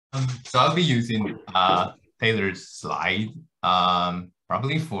So I'll be using Taylor's slide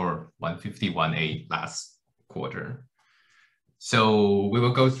probably for 151A last quarter. So we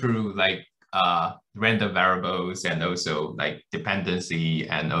will go through like random variables and also like dependency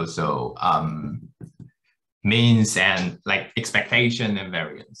and also means and like expectation and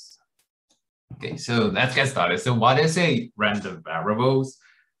variance. Okay, so let's get started. So what is a random variables?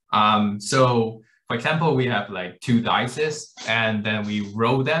 So for example, we have like two dices and then we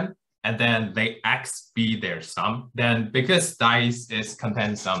roll them and then let X be their sum. Then because dice is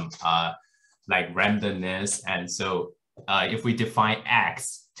contains some like randomness, and so if we define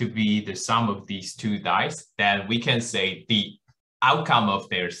X to be the sum of these two dice, then we can say the outcome of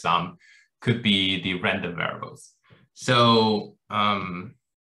their sum could be the random variables. So let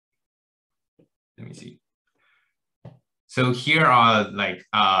me see. So here are like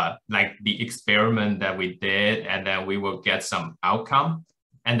the experiment that we did, and then we will get some outcome,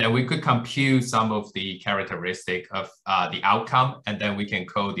 and then we could compute some of the characteristic of the outcome, and then we can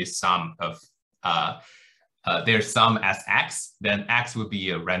call the sum of their sum as X. Then X would be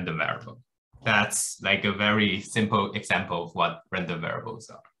a random variable. That's like a very simple example of what random variables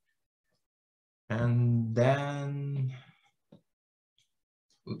are. And then,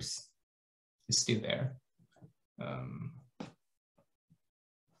 oops, it's still there.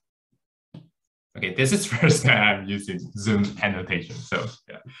 Okay, this is first time I'm using Zoom annotation. So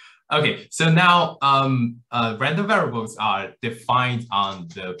yeah. Okay, so now random variables are defined on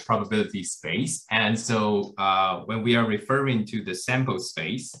the probability space. And so when we are referring to the sample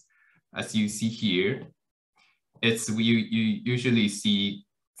space, as you see here, you usually see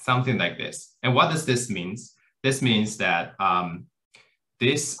something like this. And what does this mean? This means that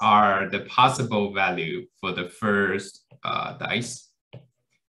these are the possible value for the first dice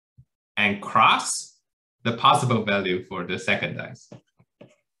and cross the possible value for the second dice.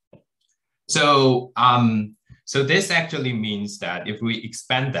 So, so this actually means that if we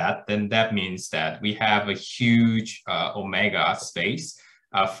expand that, then that means that we have a huge omega space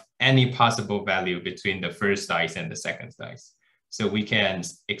of any possible value between the first dice and the second dice. So we can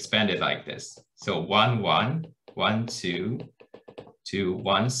expand it like this. So 1, 1, 1, 2, 2,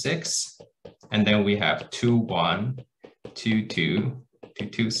 1, 6, and then we have 2, 1, 2, 2, 2,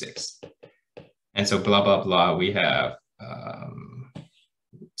 2, 6. And so blah, blah, blah, we have,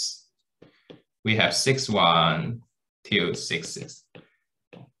 we have 6, 1 till 6, 6.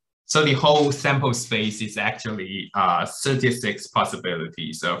 So the whole sample space is actually 36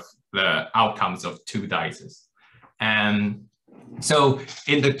 possibilities of the outcomes of two dices. And so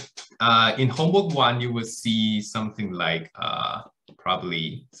in the in homework 1, you will see something like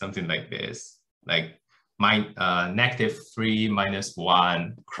probably something like this, like -3 minus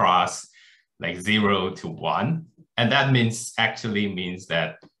 1 cross like 0 to 1. And that actually means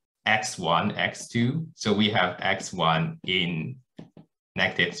that x1, x2. So we have x1 in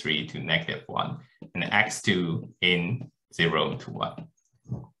 -3 to -1 and x2 in 0 to 1.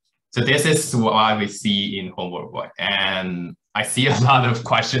 So this is what we see in homework 1. And I see a lot of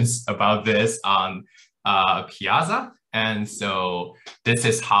questions about this on Piazza. And so this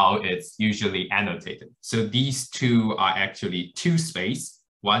is how it's usually annotated. So these two are actually two space,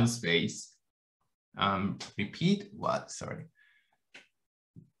 one space. Repeat what? Sorry.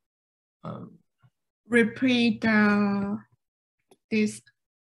 Repeat this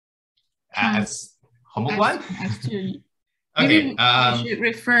as homework 1? Actually, okay. You should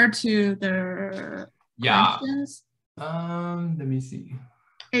refer to the questions. Let me see.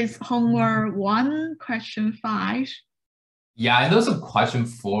 It's homework 1, question 5. Yeah, and also question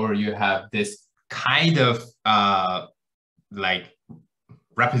 4, you have this kind of like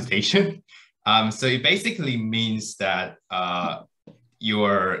representation. So it basically means that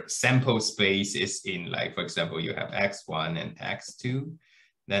your sample space is in, like, for example, you have x1 and x2.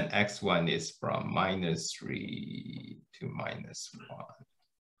 Then x1 is from -3 to -1.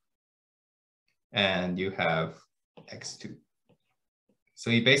 And you have x2. So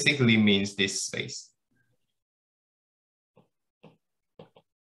it basically means this space.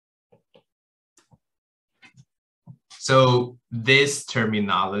 So this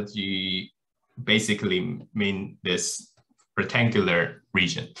terminology basically means this rectangular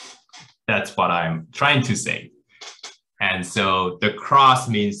region. That's what I'm trying to say. And so the cross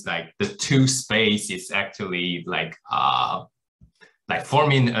means like the two space is actually like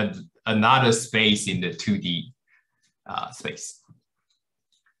forming another space in the 2D space.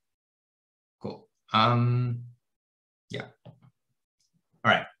 Cool. Yeah.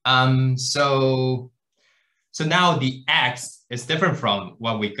 All right. So So now the X is different from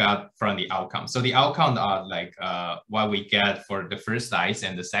what we got from the outcome. So the outcome are like what we get for the first dice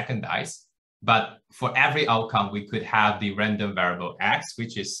and the second dice. But for every outcome, we could have the random variable X,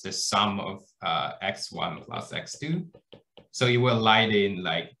 which is the sum of X1 plus X2. So it will light in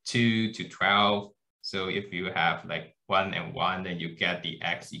like 2 to 12. So if you have like 1 and 1, then you get the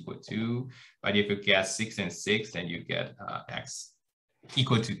X equal 2. But if you get 6 and 6, then you get X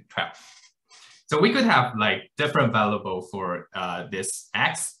equal to 12. So we could have like different variable for this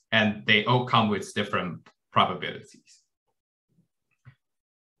X, and they all come with different probabilities.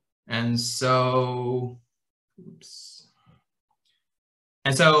 And so, oops.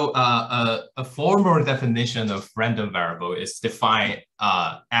 And so a formal definition of random variable is defined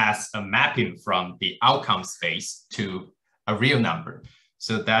as a mapping from the outcome space to a real number.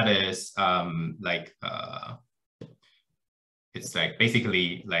 So that is it's like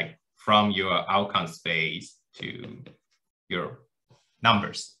basically like from your outcome space to your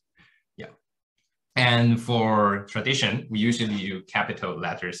numbers. Yeah. And for tradition, we usually use capital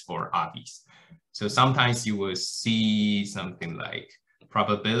letters for RVs. So sometimes you will see something like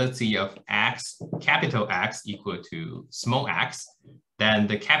probability of X, capital X equal to small x. Then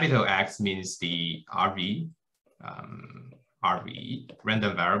the capital X means the RV,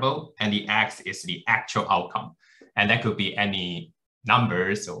 random variable, and the X is the actual outcome. And that could be any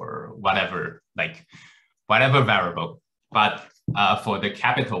numbers or whatever, like whatever variable. But for the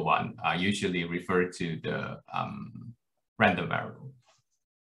capital one, usually refer to the random variable.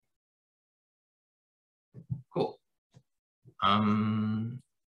 Cool.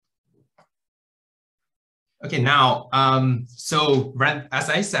 Okay, now, so as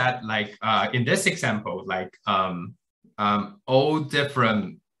I said, like in this example, like all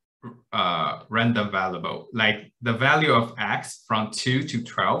different random variable, like the value of X from 2 to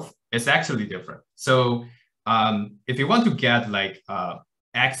 12 is actually different. So if you want to get like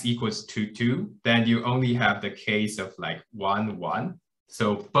X equals to 2, then you only have the case of like 1, 1.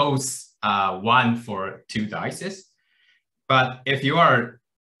 So both 1 for 2 dices. But if you are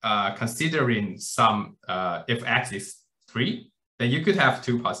considering some, if X is 3, then you could have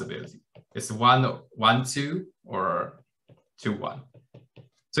 2 possibilities. It's 1, 1, 2, or 2, 1.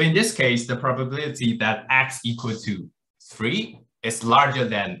 So in this case, the probability that X equal to 3 is larger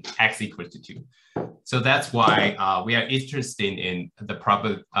than X equal to 2. So that's why we are interested in the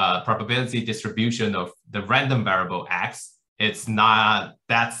probability distribution of the random variable X. It's not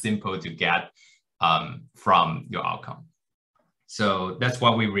that simple to get from your outcome. So that's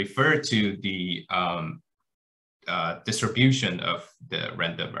why we refer to the distribution of the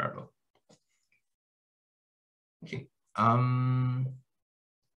random variable. Okay.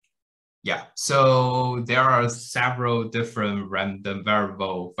 Yeah, so there are several different random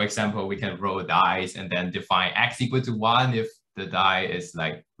variables. For example, we can roll dice and then define X equal to 1 if the die is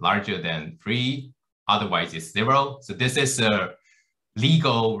like larger than 3, otherwise it's 0. So this is a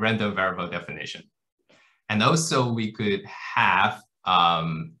legal random variable definition. And also we could have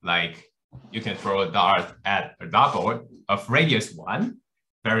like you can throw a dart at a dartboard of radius 1,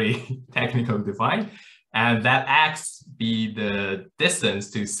 very technical defined, and that X be the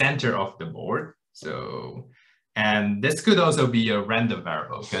distance to center of the board. So, and this could also be a random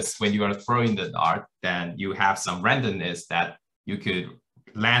variable because when you are throwing the dart, then you have some randomness that you could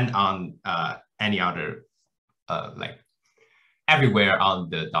land on any other, like everywhere on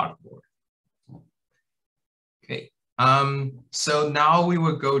the dartboard. Okay, so now we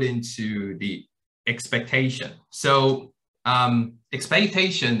will go into the expectation. So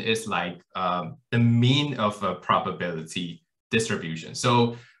expectation is like the mean of a probability distribution.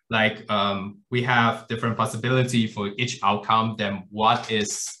 So like we have different possibility for each outcome, then what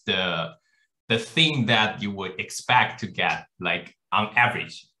is the thing that you would expect to get, like on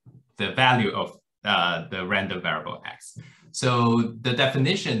average, the value of the random variable X. So the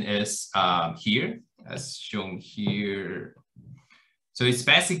definition is here, as shown here. So it's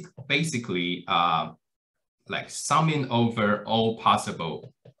basically like summing over all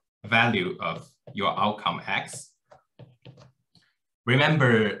possible value of your outcome X.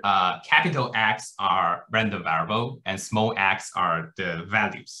 Remember, capital X are random variable and small x are the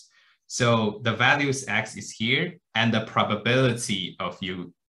values. So the values X is here and the probability of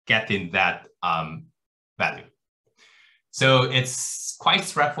you getting that value. So it's quite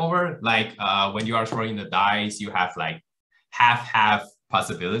straightforward. Like when you are throwing the dice, you have like half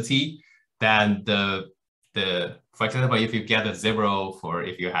possibility. Then for example, if you get a 0 for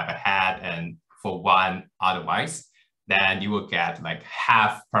if you have a hat and for 1 otherwise, then you will get like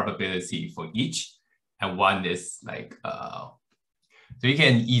half probability for each. And 1 is like So you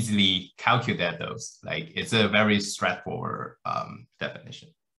can easily calculate those. Like it's a very straightforward definition.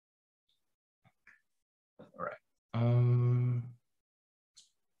 All right.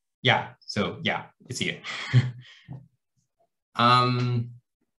 Yeah. So yeah, it's here.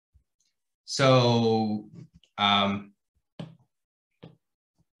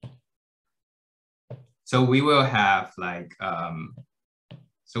 So we will have like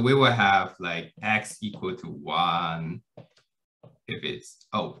x equal to 1 if it's,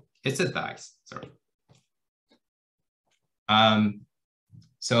 it's a dice, sorry.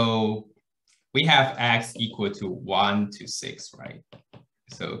 So we have x equal to 1 to 6, right?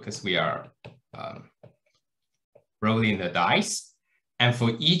 So because we are rolling the dice, and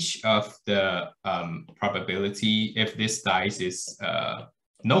for each of the probability, if this dice is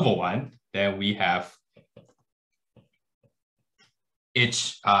novel one, then we have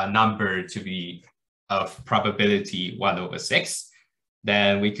each number to be of probability 1/6,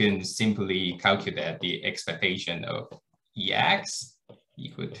 then we can simply calculate the expectation of EX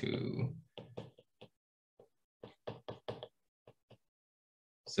equal to,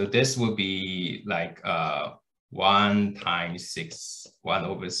 so this will be like 1 times 6,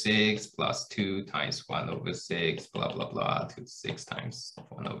 1/6 plus 2 times 1/6, blah, blah, blah, to 6 times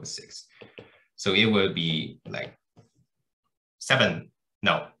 1/6. So it will be like 7,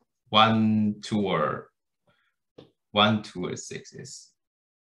 no, 1, 2, or 6 is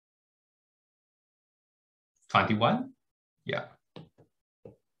 21. Yeah.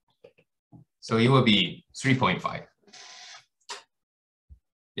 So it will be 3.5.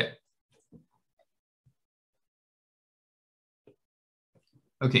 Yeah.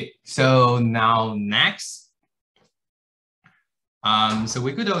 Okay, so now next. So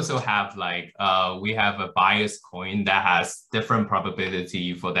we could also have like, we have a bias coin that has different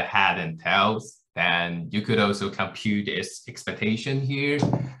probability for the head and tails. Then you could also compute its expectation here,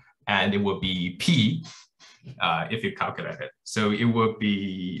 and it will be P if you calculate it. So it will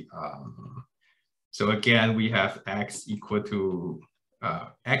be, so again, we have X equal to,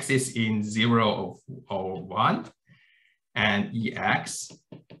 X is in 0 or 1, and EX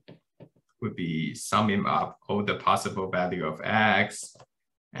would be summing up all the possible value of X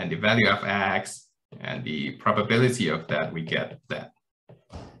and the value of X and the probability of that, we get that.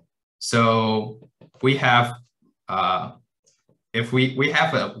 So we have, if we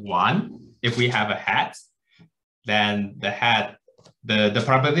have a 1, if we have a hat, then the hat, the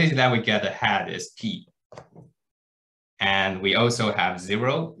probability that we get a hat is P. And we also have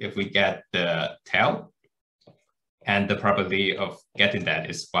 0 if we get the tail. And the probability of getting that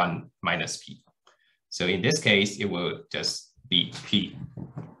is 1 minus P. So in this case, it will just be P.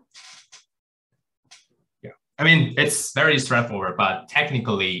 Yeah, I mean, it's very straightforward, but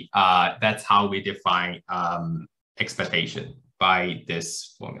technically, that's how we define expectation by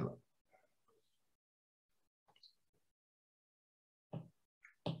this formula.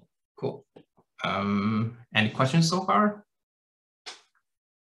 Cool. Any questions so far?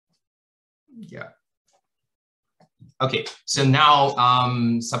 Yeah. Okay, so now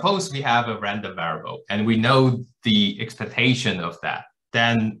suppose we have a random variable and we know the expectation of that,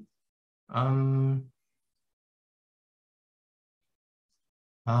 then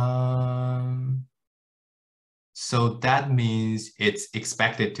so that means it's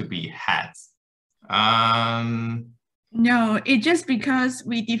expected to be heads. No, it's just because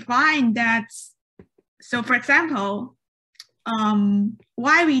we define that. So for example,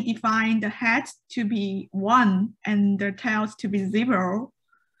 why we define the head to be 1 and the tails to be 0.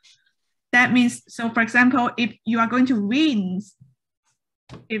 That means, so for example, if you are going to win,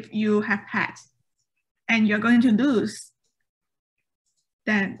 if you have heads, and you're going to lose,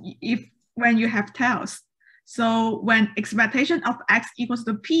 then when you have tails. So when expectation of X equals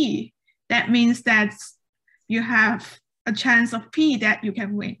to P, that means that you have a chance of P that you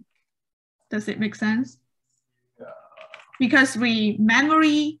can win. Does it make sense? Because we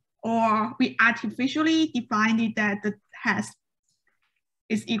manually or we artificially defined it that the head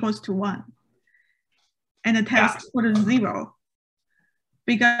is equals to 1 and the tails equal to 0.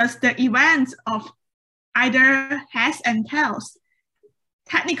 Because the events of either heads and tails,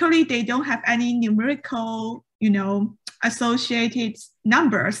 technically they don't have any numerical, associated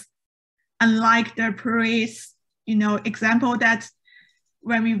numbers, unlike the previous, example that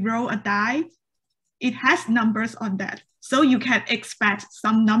when we roll a die, it has numbers on that. So you can expect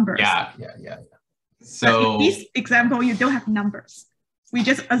some numbers. Yeah. So but in this example, you don't have numbers. We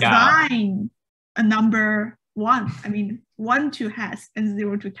just assign a number 1. I mean, 1 to heads and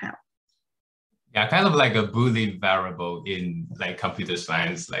 0 to tail. Yeah, kind of like a Boolean variable in like computer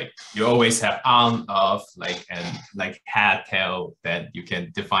science. Like you always have on, off, like and like head, tail that you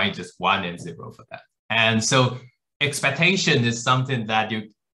can define just 1 and 0 for that. And so expectation is something that you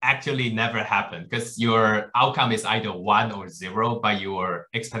actually never happen because your outcome is either 1 or 0, but your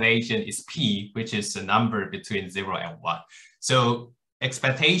expectation is P, which is the number between 0 and 1. So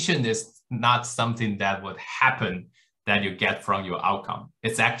expectation is not something that would happen that you get from your outcome.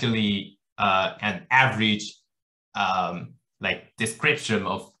 It's actually an average like description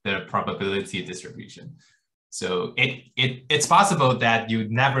of the probability distribution. So it's possible that you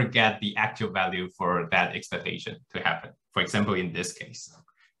never get the actual value for that expectation to happen. For example, in this case.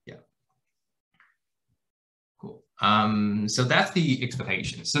 Yeah. Cool. So that's the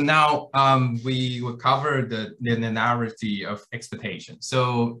expectation. So now we will cover the linearity of expectation.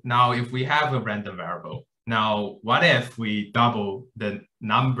 So now if we have a random variable, now, what if we double the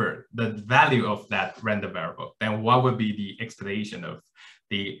number, the value of that random variable? Then what would be the expectation of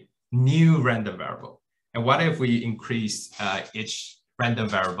the new random variable? And what if we increase each random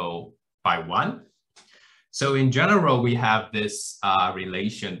variable by 1? So in general, we have this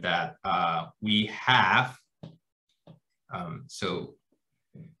relation that we have. So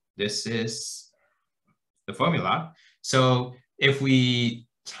this is the formula. So if we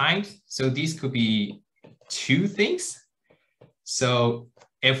times, so these could be 2 things. So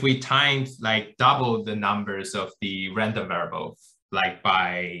if we times like double the numbers of the random variable, like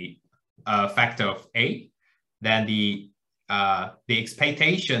by a factor of 8, then the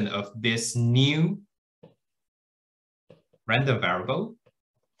expectation of this new random variable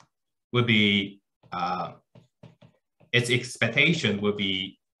would be, its expectation would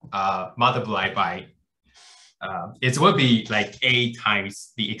be multiplied by it would be like A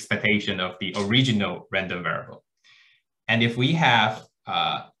times the expectation of the original random variable. And if we have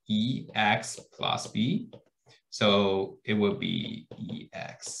EX plus B, so it would be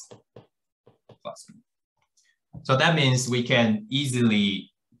EX plus B. So that means we can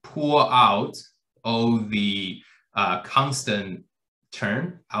easily pull out all the constant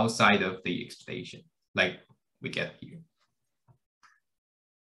term outside of the expectation, like we get here.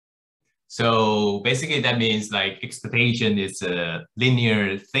 So basically that means like expectation is a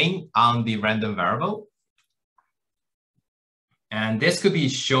linear thing on the random variable. And this could be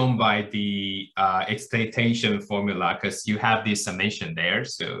shown by the expectation formula because you have this summation there.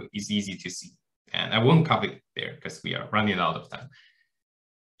 So it's easy to see. And I won't cover it there because we are running out of time.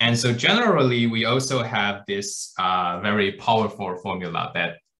 And so generally, we also have this very powerful formula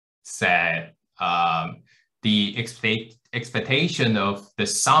that said the expectation of the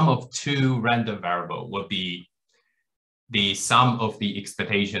sum of 2 random variable will be the sum of the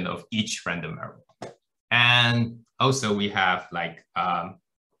expectation of each random variable. And also we have like a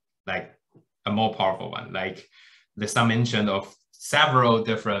more powerful one, like the summation of several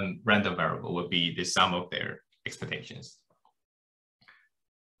different random variable will be the sum of their expectations.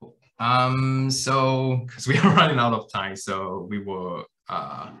 So because we are running out of time, so we will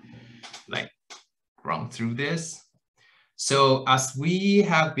like run through this. So as we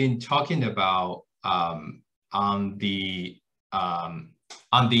have been talking about on the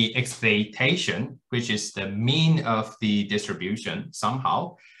expectation, which is the mean of the distribution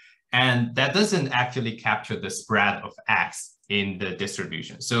somehow, and that doesn't actually capture the spread of X in the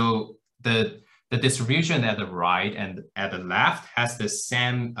distribution. So the distribution at the right and at the left has the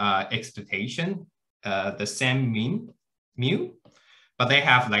same expectation, the same mean, mu, but they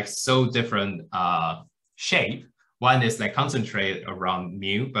have like so different shape. One is like concentrated around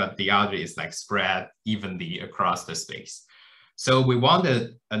mu, but the other is like spread evenly across the space. So we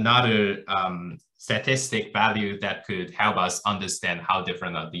wanted another statistic value that could help us understand how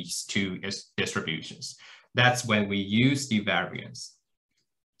different are these two distributions. That's when we use the variance.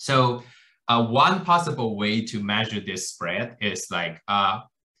 So one possible way to measure this spread is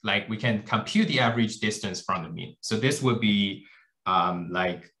like we can compute the average distance from the mean. So this would be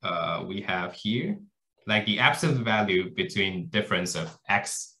we have here, like the absolute value between difference of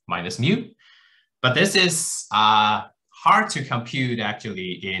X minus mu. But this is hard to compute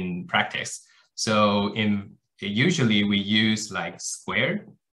actually in practice. So usually we use like square.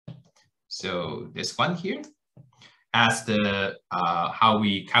 So this one here as the how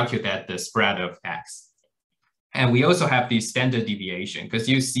we calculate the spread of X. And we also have the standard deviation because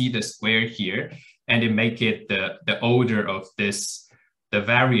you see the square here and it make it the order of this, the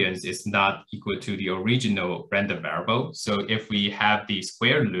variance is not equal to the original random variable. So if we have the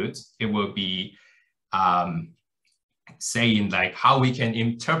square root, it will be saying like how we can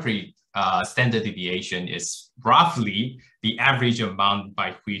interpret standard deviation is roughly the average amount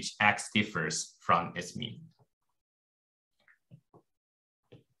by which X differs from its mean.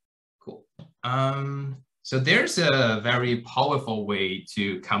 Cool. So there's a very powerful way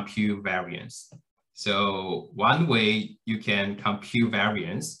to compute variance. So one way you can compute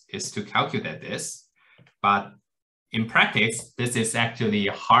variance is to calculate this, but in practice, this is actually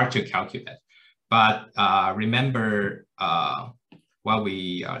hard to calculate. But remember what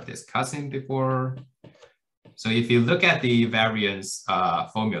we are discussing before. So if you look at the variance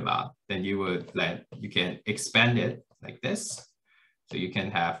formula, then you can expand it like this. So you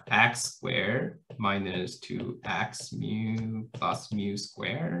can have x squared minus 2x mu plus mu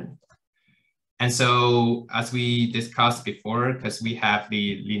squared. And so as we discussed before, because we have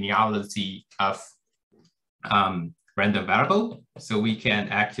the linearity of random variable, so we can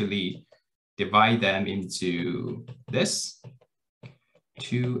actually divide them into this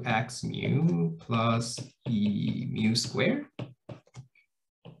 2x mu plus e mu squared.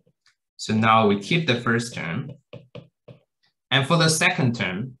 So now we keep the first term. And for the second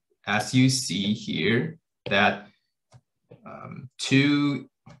term, as you see here, that 2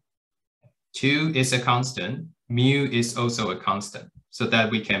 is a constant, mu is also a constant, so that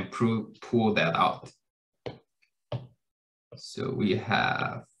we can pull that out. So we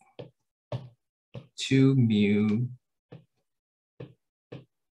have 2 mu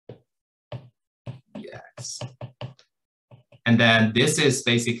dx. And then this is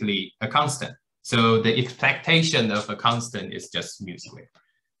basically a constant. So the expectation of a constant is just mu squared.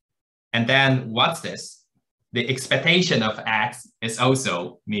 And then what's this? The expectation of x is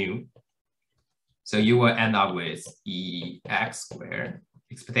also mu. So you will end up with ex squared,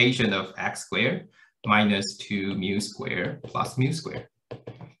 expectation of x squared minus 2 mu squared plus mu squared.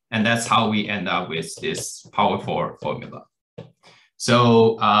 And that's how we end up with this powerful formula.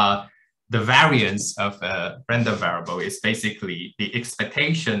 So the variance of a random variable is basically the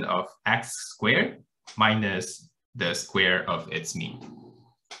expectation of x squared minus the square of its mean.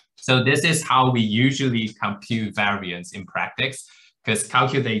 So this is how we usually compute variance in practice, because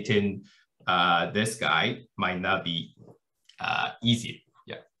calculating this guy might not be easy.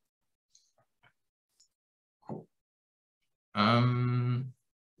 Yeah. Cool.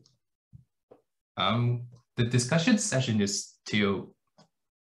 The discussion session is till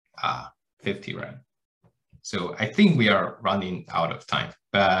 50, right? So I think we are running out of time,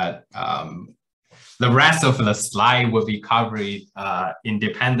 but the rest of the slide will be covering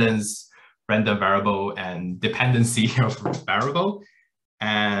independence, random variable, and dependency of variable.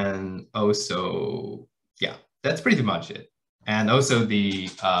 And also, yeah, that's pretty much it. And also the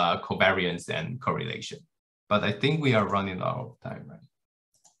covariance and correlation. But I think we are running out of time, right?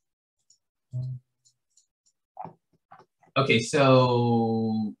 Okay,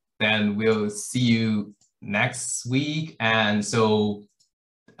 so then we'll see you next week. And so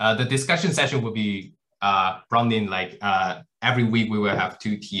the discussion session will be running like every week we will have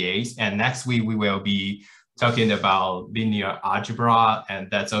 2 TAs. And next week we will be talking about linear algebra. And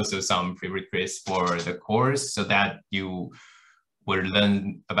that's also some prerequisites for the course so that you will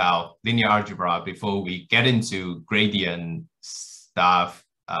learn about linear algebra before we get into gradient stuff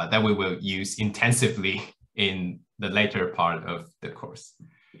that we will use intensively in the later part of the course.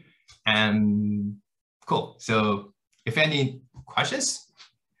 And cool. So if any questions,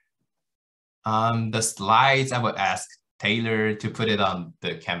 the slides I would ask Taylor to put it on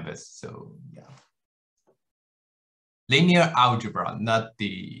the canvas. So yeah. Linear algebra, not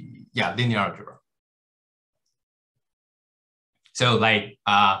the, yeah, linear algebra. So like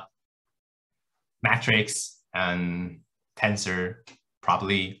matrix and tensor,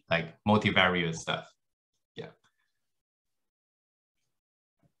 probably like multivariate stuff. Yeah.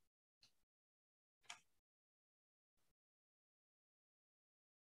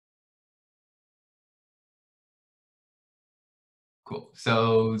 Cool.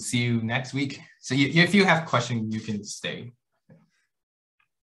 So see you next week. So if you have questions, you can stay.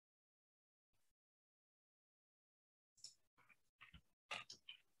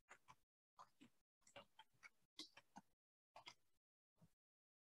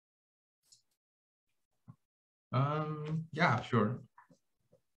 Yeah, sure.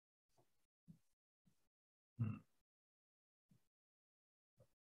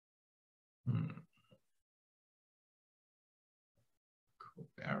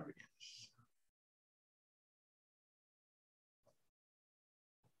 Covariance.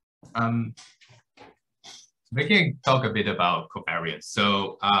 We can talk a bit about covariance.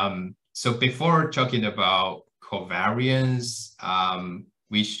 So, so before talking about covariance,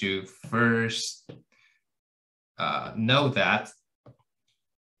 we should first know that.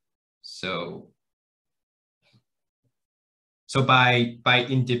 So So by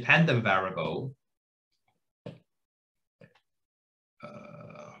independent variable,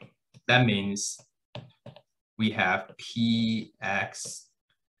 that means we have px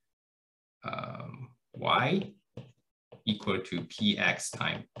y equal to px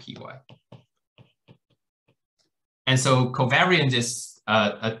times py. And so covariance is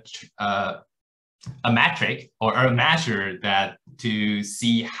a metric or a measure that to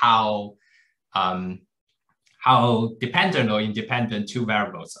see how dependent or independent two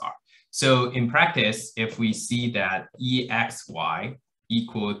variables are. So in practice, if we see that exy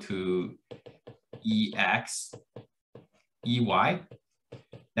equal to ex ey,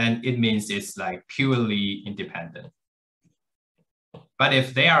 then it means it's like purely independent. But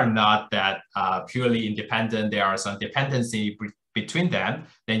if they are not that purely independent, there are some dependency between them,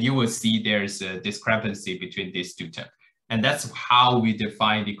 then you will see there's a discrepancy between these two terms. And that's how we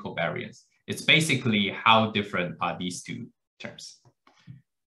define the covariance. It's basically how different are these two terms.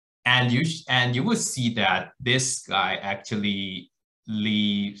 And you will see that this guy actually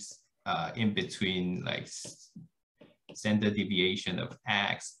leaves in between like standard deviation of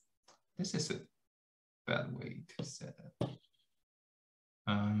x. This is a bad way to set it.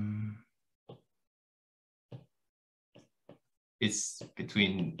 It's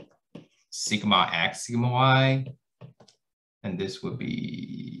between sigma x, sigma y, and this would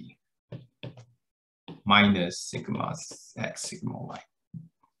be minus sigma x, sigma y.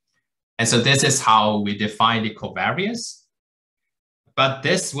 And so this is how we define the covariance. But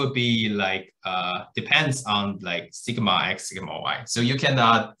this would be like, depends on like sigma x, sigma y. So you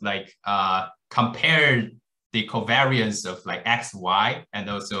cannot like compare the covariance of like x, y, and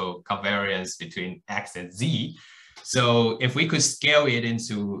also covariance between x and z. So if we could scale it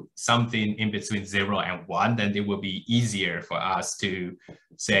into something in between 0 and 1, then it would be easier for us to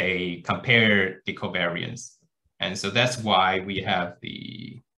say, compare the covariance. And so that's why we have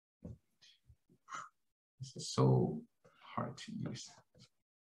the, this is so hard to use.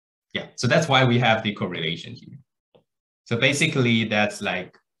 Yeah, so that's why we have the correlation here. So basically that's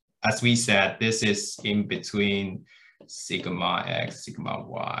like, as we said, this is in between sigma x, sigma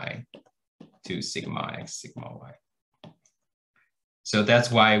y to sigma x, sigma y. So that's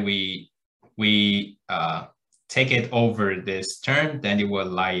why we take it over this term, then it will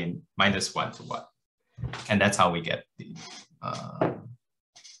lie in -1 to 1. And that's how we get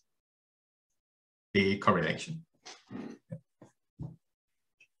the correlation.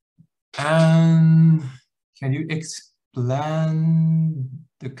 And can you explain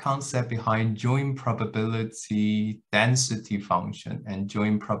the concept behind joint probability density function and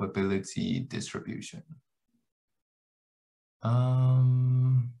joint probability distribution?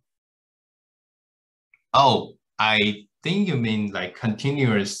 Oh, I think you mean like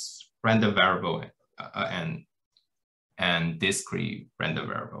continuous random variable and discrete random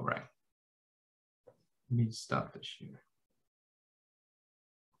variable, right? Let me stop the share.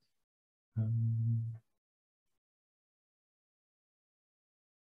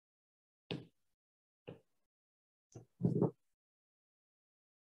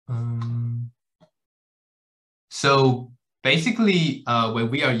 So basically, when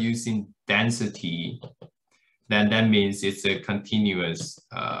we are using density, then that means it's a continuous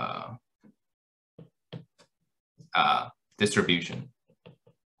distribution.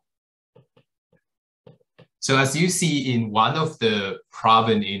 So as you see in one of the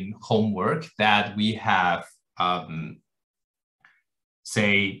problem in homework that we have,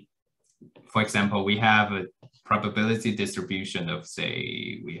 say, for example, we have a probability distribution of,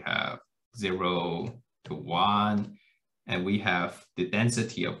 say, we have 0 to 1, and we have the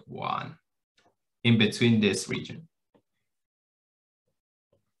density of 1 in between this region.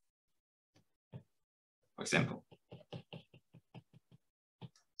 For example.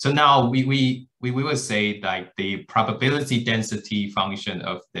 So now we will say that the probability density function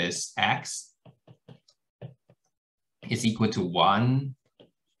of this x is equal to 1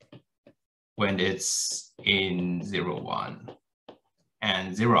 when it's in 0, 1,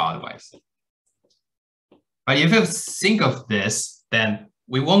 and 0 otherwise. But if you think of this, then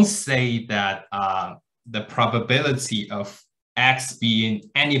we won't say that the probability of x being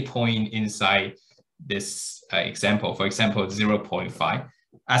any point inside this example, for example, 0.5,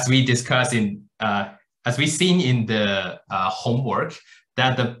 as we discussed in, as we seen in the homework,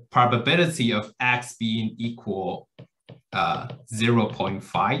 that the probability of x being equal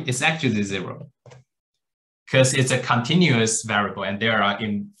 0.5 is actually 0, because it's a continuous variable and there are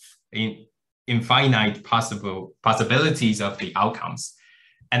infinite possibilities of the outcomes.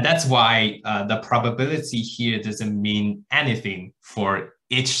 And that's why the probability here doesn't mean anything for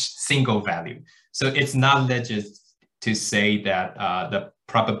each single value. So it's not to say that the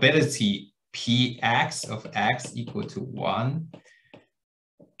probability Px of x equal to 1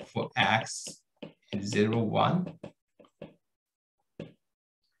 for x in 0, 1.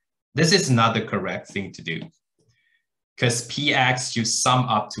 This is not the correct thing to do because Px should sum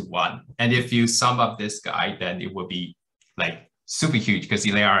up to 1. And if you sum up this guy, then it will be like super huge because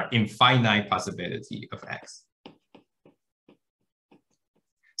there are infinite possibility of x.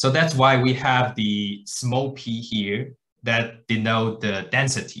 So that's why we have the small p here that denote the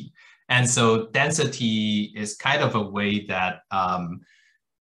density. And so density is kind of a way that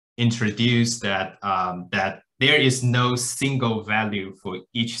introduce that, that there is no single value for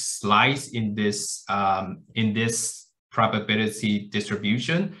each slice in this probability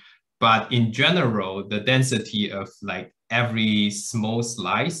distribution. But in general, the density of like every small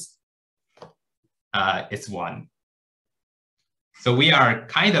slice is 1. So we are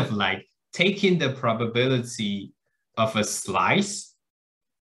kind of like taking the probability of a slice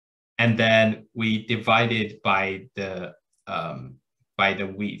and then we divide it by the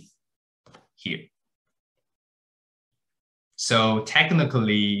width here. So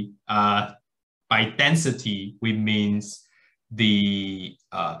technically, by density, we means the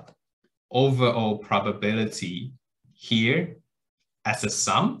overall probability here as a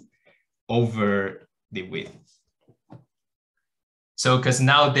sum over the width. So because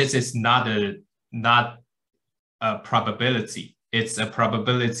now this is not a probability, it's a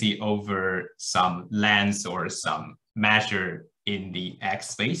probability over some length or some measure in the X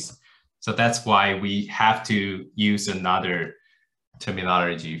space. So that's why we have to use another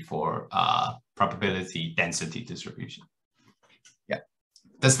terminology for probability density distribution. Yeah.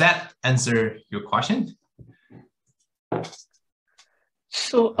 Does that answer your question?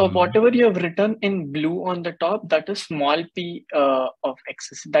 So whatever you have written in blue on the top, that is small p of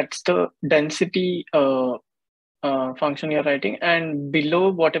x. That's the density function you're writing. And below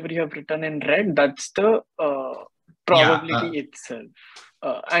whatever you have written in red, that's the probability itself.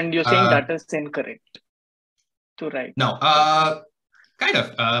 And you're saying that is incorrect to write? No, kind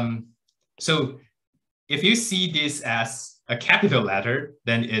of. So if you see this as a capital letter,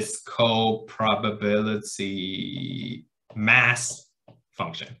 then it's called probability mass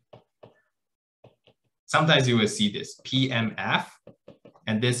function. Sometimes you will see this PMF,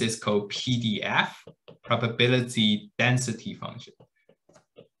 and this is called PDF, probability density function.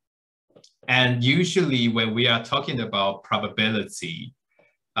 And usually when we are talking about probability,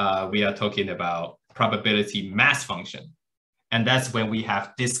 we are talking about probability mass function. And that's when we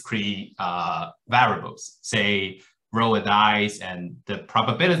have discrete variables, say roll a dice, and the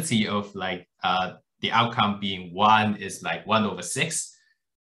probability of like the outcome being 1 is like 1/6.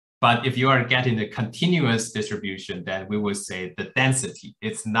 But if you are getting the continuous distribution, then we will say the density.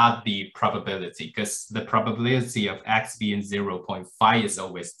 It's not the probability, because the probability of x being 0.5 is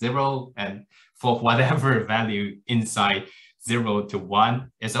always 0. And for whatever value inside 0 to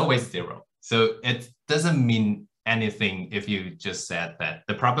 1, it's always 0. So it doesn't mean anything if you just said that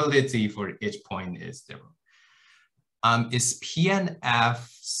the probability for each point is 0. Is PNF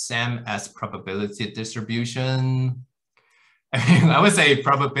same as probability distribution? I mean, I would say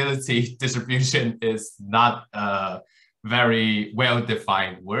probability distribution is not a very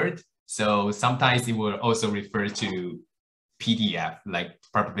well-defined word. So sometimes it will also refer to PDF, like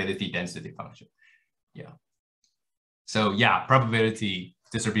probability density function. Yeah. So yeah, probability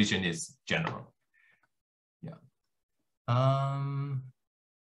distribution is general. Yeah.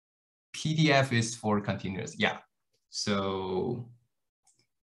 PDF is for continuous. Yeah. So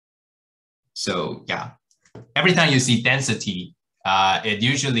yeah. Every time you see density, it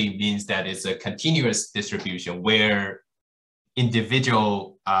usually means that it's a continuous distribution where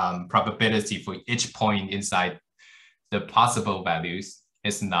individual probability for each point inside the possible values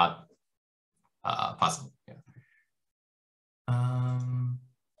is not possible. Yeah.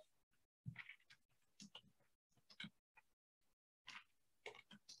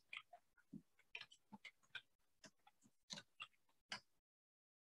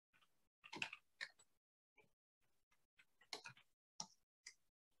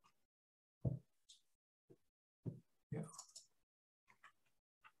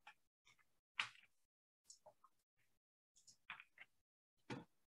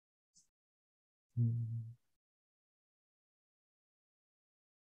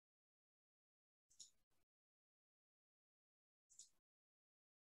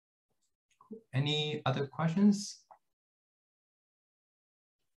 Any other questions?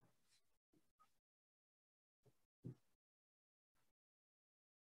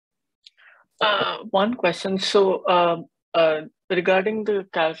 One question. So regarding the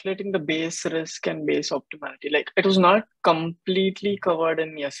calculating the base risk and base optimality, like it was not completely covered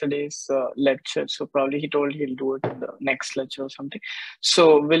in yesterday's lecture. So probably he told he'll do it in the next lecture or something.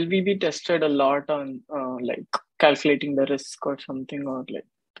 So will we be tested a lot on like calculating the risk or something, or like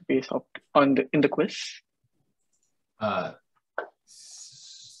the base on the in the quiz?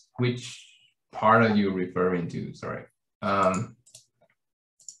 Which part are you referring to? Sorry.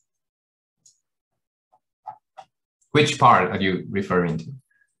 Which part are you referring to?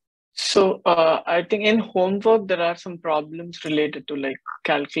 So I think in homework, there are some problems related to like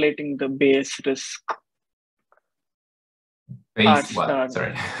calculating the base risk. Base what?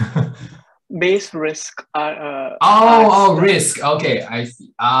 Sorry. Base risk. Risk. Okay, I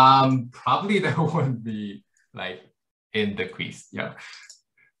see. Probably that won't be like in the quiz. Yeah.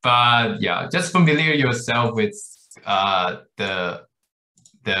 But yeah, just familiar yourself with the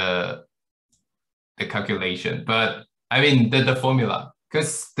calculation. But I mean the formula,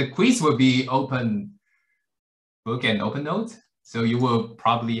 because the quiz will be open book and open note, so you will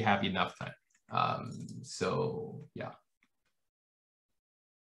probably have enough time. So yeah.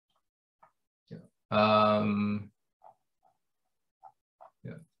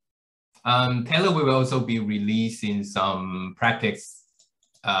 Taylor will also be releasing some practice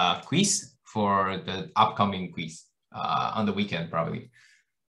quiz for the upcoming quiz on the weekend, probably.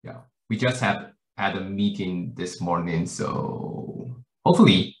 Yeah, we just had a meeting this morning, so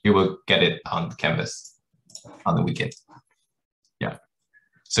hopefully you will get it on Canvas on the weekend. Yeah,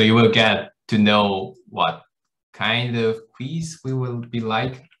 so you will get to know what kind of quiz we will be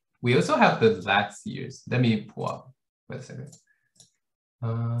like. We also have the last year's. Let me pull up. Wait a second.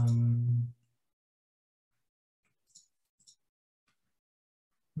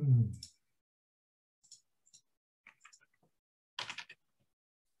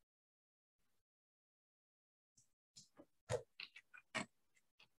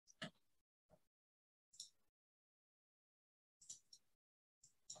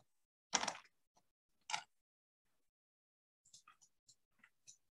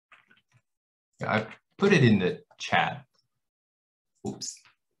 Yeah, I put it in the chat. Oops.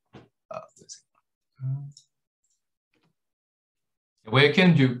 Where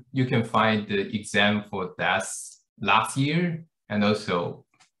you can find the exam for that last year and also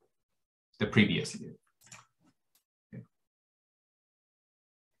the previous year. Okay.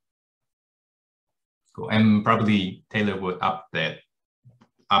 Cool. And probably Taylor would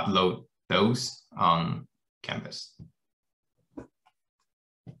upload those on Canvas.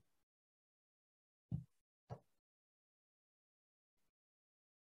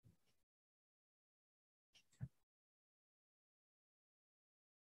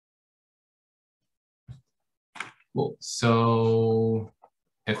 Cool. So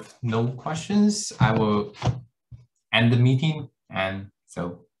if no questions, I will end the meeting. And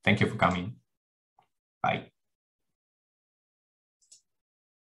so thank you for coming. Bye.